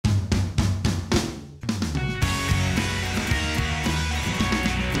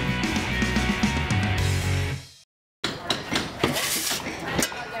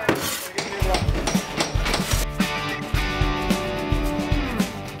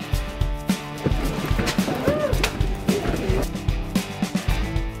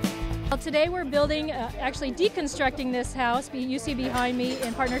today we're building, actually deconstructing this house you see behind me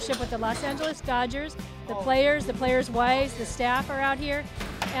in partnership with the Los Angeles Dodgers. The players' wives, the staff are out here.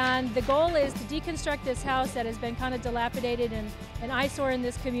 And the goal is to deconstruct this house that has been kind of dilapidated and an eyesore in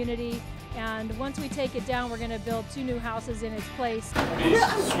this community. And once we take it down, we're going to build 2 new houses in its place.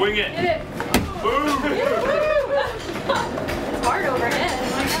 Swing it! Hit it! Boom! It's hard overhead, oh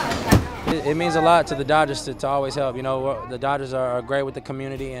my gosh. It means a lot to the Dodgers to always help. You know, the Dodgers are great with the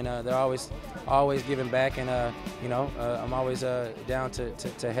community, and they're always giving back. And you know, I'm always down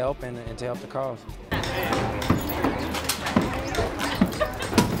to help and to help the cause.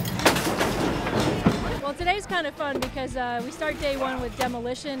 Well, today's kind of fun because we start day 1 with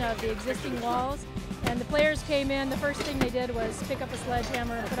demolition of the existing walls. And the players came in, the first thing they did was pick up a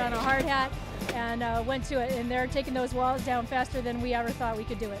sledgehammer and put on a hard hat and went to it. And they're taking those walls down faster than we ever thought we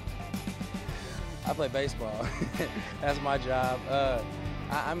could do it. I play baseball. That's my job.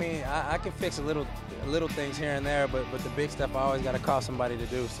 I mean, I can fix little things here and there, but the big stuff I always got to call somebody to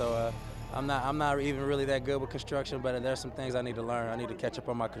do. So I'm not even really that good with construction, but there's some things I need to learn. I need to catch up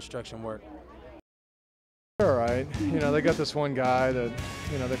on my construction work. All right, you know, they got this one guy that,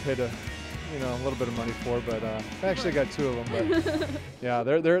 you know, they paid a little bit of money for, but they actually got 2 of them. But yeah,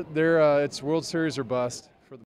 they're it's World Series or bust.